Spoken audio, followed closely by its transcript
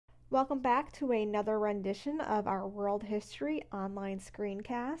Welcome back to another rendition of our World History online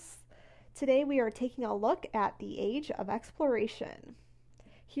screencasts. Today we are taking a look at the Age of Exploration.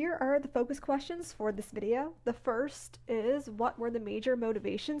 Here are the focus questions for this video. The first is, what were the major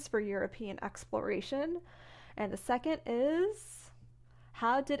motivations for European exploration? And the second is,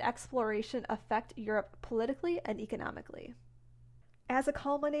 how did exploration affect Europe politically and economically? As a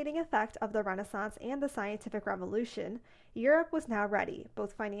culminating effect of the Renaissance and the Scientific Revolution, Europe was now ready,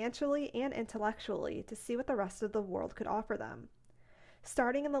 both financially and intellectually, to see what the rest of the world could offer them.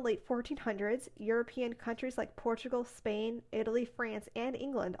 Starting in the late 1400s, European countries like Portugal, Spain, Italy, France, and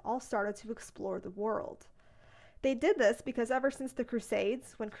England all started to explore the world. They did this because ever since the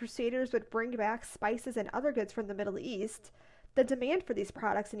Crusades, when crusaders would bring back spices and other goods from the Middle East, the demand for these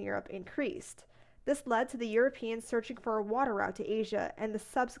products in Europe increased. This led to the Europeans searching for a water route to Asia and the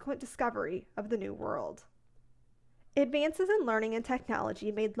subsequent discovery of the New World. Advances in learning and technology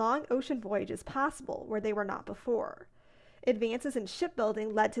made long ocean voyages possible where they were not before. Advances in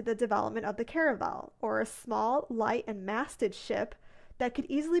shipbuilding led to the development of the caravel, or a small, light, and masted ship that could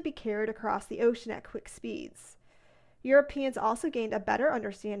easily be carried across the ocean at quick speeds. Europeans also gained a better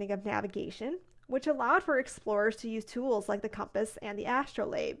understanding of navigation, which allowed for explorers to use tools like the compass and the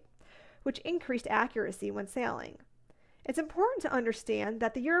astrolabe, which increased accuracy when sailing. It's important to understand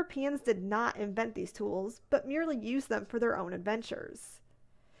that the Europeans did not invent these tools, but merely used them for their own adventures.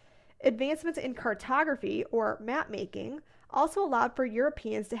 Advancements in cartography, or map making, also allowed for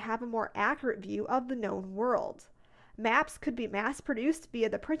Europeans to have a more accurate view of the known world. Maps could be mass-produced via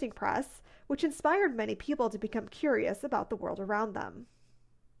the printing press, which inspired many people to become curious about the world around them.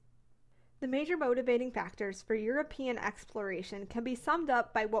 The major motivating factors for European exploration can be summed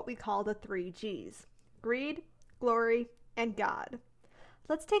up by what we call the 3 Gs: greed, glory, and God.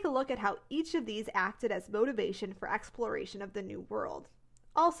 Let's take a look at how each of these acted as motivation for exploration of the New World.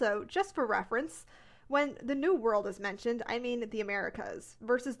 Also, just for reference, when the New World is mentioned, I mean the Americas,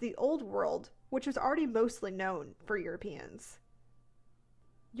 versus the Old World, which was already mostly known for Europeans.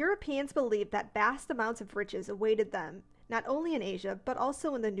 Europeans believed that vast amounts of riches awaited them, not only in Asia, but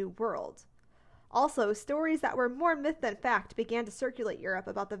also in the New World. Also, stories that were more myth than fact began to circulate Europe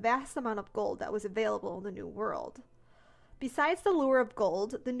about the vast amount of gold that was available in the New World. Besides the lure of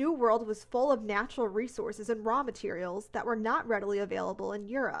gold, the New World was full of natural resources and raw materials that were not readily available in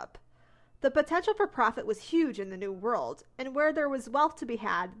Europe. The potential for profit was huge in the New World, and where there was wealth to be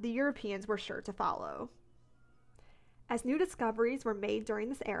had, the Europeans were sure to follow. As new discoveries were made during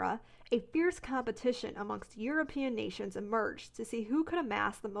this era, a fierce competition amongst European nations emerged to see who could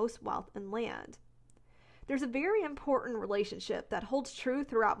amass the most wealth and land. There's a very important relationship that holds true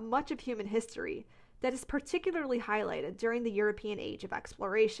throughout much of human history that is particularly highlighted during the European Age of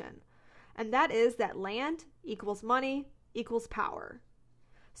Exploration, and that is that land equals money equals power.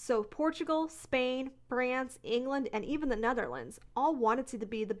 So Portugal, Spain, France, England, and even the Netherlands all wanted to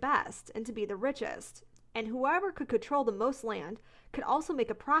be the best and to be the richest. And whoever could control the most land could also make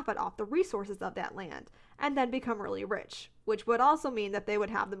a profit off the resources of that land, and then become really rich, which would also mean that they would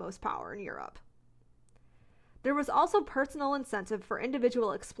have the most power in Europe. There was also personal incentive for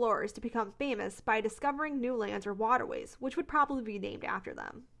individual explorers to become famous by discovering new lands or waterways, which would probably be named after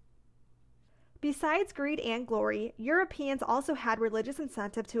them. Besides greed and glory, Europeans also had religious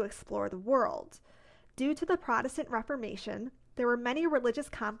incentive to explore the world. Due to the Protestant Reformation, there were many religious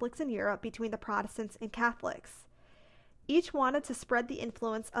conflicts in Europe between the Protestants and Catholics. Each wanted to spread the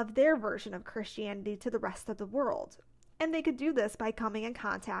influence of their version of Christianity to the rest of the world, and they could do this by coming in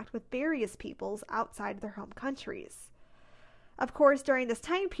contact with various peoples outside their home countries. Of course, during this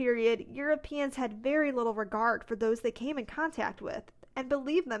time period, Europeans had very little regard for those they came in contact with, and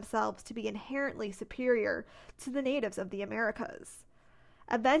believed themselves to be inherently superior to the natives of the Americas.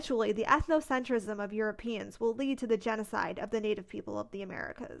 Eventually, the ethnocentrism of Europeans will lead to the genocide of the native people of the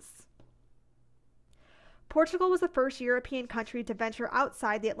Americas. Portugal was the first European country to venture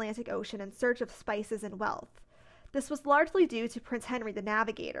outside the Atlantic Ocean in search of spices and wealth. This was largely due to Prince Henry the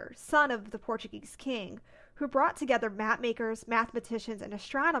Navigator, son of the Portuguese king, who brought together mapmakers, mathematicians, and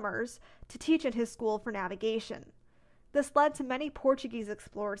astronomers to teach in his school for navigation. This led to many Portuguese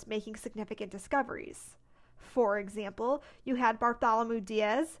explorers making significant discoveries. For example, you had Bartholomew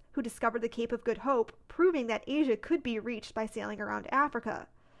Diaz, who discovered the Cape of Good Hope, proving that Asia could be reached by sailing around Africa.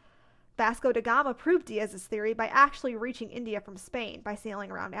 Vasco da Gama proved Diaz's theory by actually reaching India from Spain by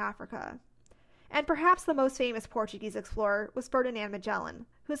sailing around Africa. And perhaps the most famous Portuguese explorer was Ferdinand Magellan,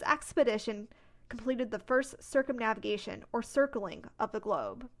 whose expedition completed the first circumnavigation, or circling, of the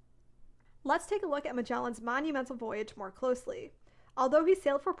globe. Let's take a look at Magellan's monumental voyage more closely. Although he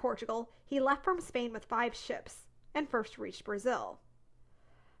sailed for Portugal, he left from Spain with 5 ships, and first reached Brazil.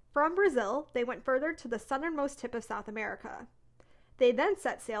 From Brazil, they went further to the southernmost tip of South America. They then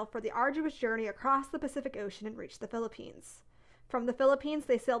set sail for the arduous journey across the Pacific Ocean and reached the Philippines. From the Philippines,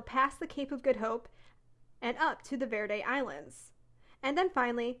 they sailed past the Cape of Good Hope and up to the Verde Islands, and then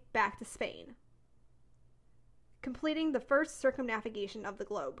finally back to Spain, completing the first circumnavigation of the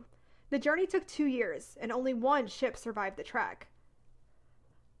globe. The journey took 2 years, and only one ship survived the trek.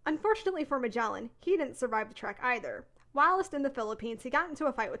 Unfortunately for Magellan, he didn't survive the trek either. Whilst in the Philippines, he got into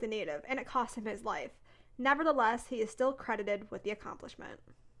a fight with a native, and it cost him his life. Nevertheless, he is still credited with the accomplishment.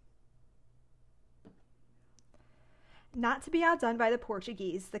 Not to be outdone by the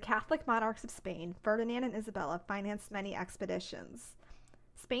Portuguese, the Catholic monarchs of Spain, Ferdinand and Isabella, financed many expeditions.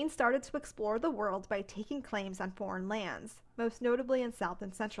 Spain started to explore the world by taking claims on foreign lands, most notably in South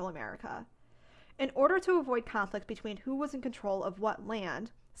and Central America. In order to avoid conflict between who was in control of what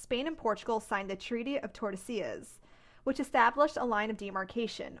land, Spain and Portugal signed the Treaty of Tordesillas, which established a line of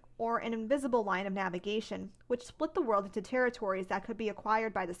demarcation, or an invisible line of navigation, which split the world into territories that could be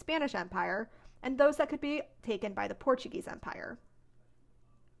acquired by the Spanish Empire and those that could be taken by the Portuguese Empire.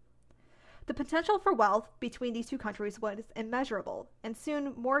 The potential for wealth between these two countries was immeasurable, and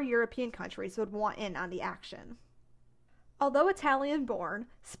soon more European countries would want in on the action. Although Italian-born,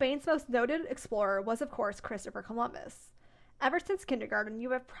 Spain's most noted explorer was, of course, Christopher Columbus. Ever since kindergarten,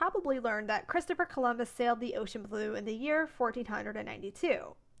 you have probably learned that Christopher Columbus sailed the ocean blue in the year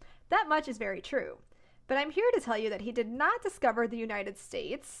 1492. That much is very true. But I'm here to tell you that he did not discover the United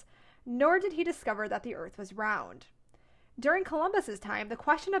States, nor did he discover that the Earth was round. During Columbus's time, the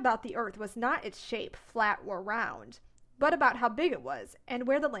question about the Earth was not its shape, flat or round, but about how big it was and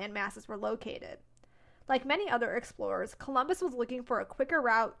where the land masses were located. Like many other explorers, Columbus was looking for a quicker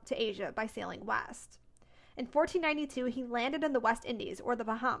route to Asia by sailing west. In 1492, he landed in the West Indies, or the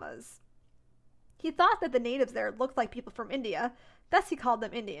Bahamas. He thought that the natives there looked like people from India, thus he called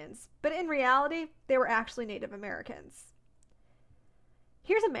them Indians, but in reality, they were actually Native Americans.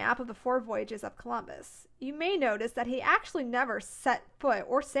 Here's a map of the 4 voyages of Columbus. You may notice that he actually never set foot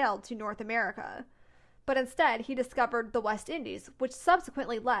or sailed to North America, but instead he discovered the West Indies, which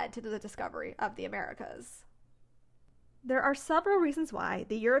subsequently led to the discovery of the Americas. There are several reasons why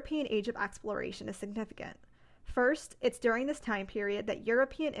the European age of exploration is significant. First, it's during this time period that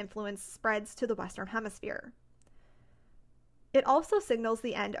European influence spreads to the Western Hemisphere. It also signals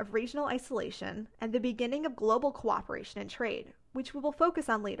the end of regional isolation and the beginning of global cooperation and trade, which we will focus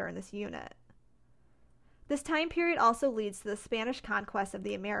on later in this unit. This time period also leads to the Spanish conquest of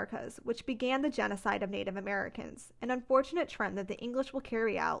the Americas, which began the genocide of Native Americans, an unfortunate trend that the English will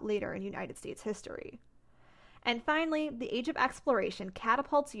carry out later in United States history. And finally, the age of exploration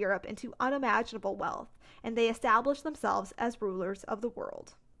catapults Europe into unimaginable wealth, and they establish themselves as rulers of the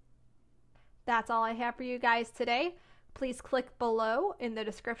world. That's all I have for you guys today. Please click below in the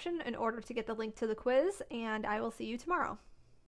description in order to get the link to the quiz, and I will see you tomorrow.